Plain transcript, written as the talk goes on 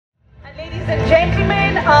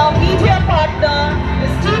our media partner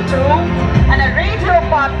is T2 and our radio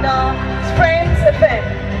partner is Friends FM.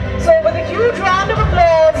 So with a huge round of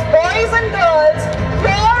applause, boys and girls,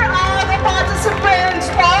 here are the participants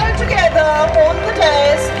all together on the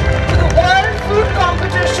dais to the World Food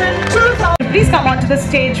Competition 2000. Please come onto the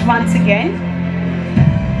stage once again.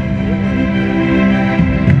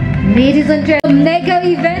 Ladies and gentlemen, the mega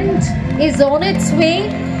event is on its way,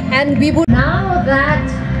 and we would now that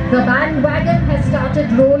the bandwagon has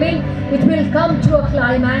started rolling, it will come to a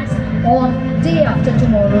climax on day after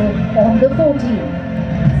tomorrow on the 14th.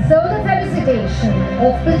 So the felicitation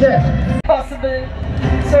of the judges. Possible.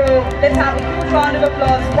 So let's have a huge round of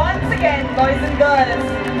applause once again, boys and girls,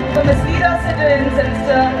 for Ms. Lida Siddons and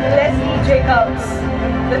Mr. Lesley Jacobs,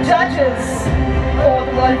 the judges for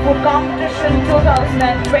the World Food Competition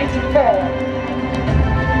 2024.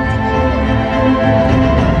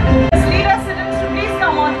 Ms. Lida Siddons, please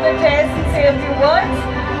come on to the dais and say a few words,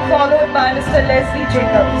 followed by Mr. Lesley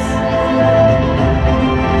Jacobs.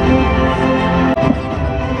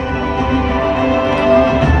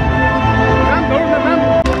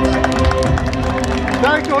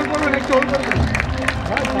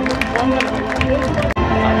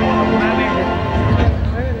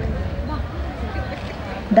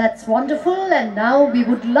 That's wonderful, and now we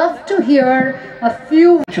would love to hear a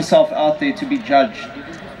few. Put yourself out there to be judged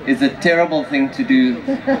is a terrible thing to do,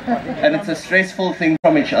 and it's a stressful thing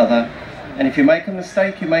from each other. And if you make a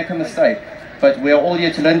mistake, you make a mistake. But we are all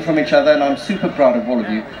here to learn from each other, and I'm super proud of all of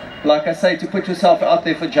you. Like I say, to put yourself out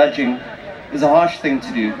there for judging is a harsh thing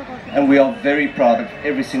to do, and we are very proud of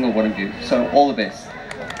every single one of you. So all the best.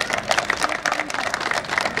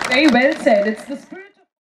 Very well said. It's the spirit.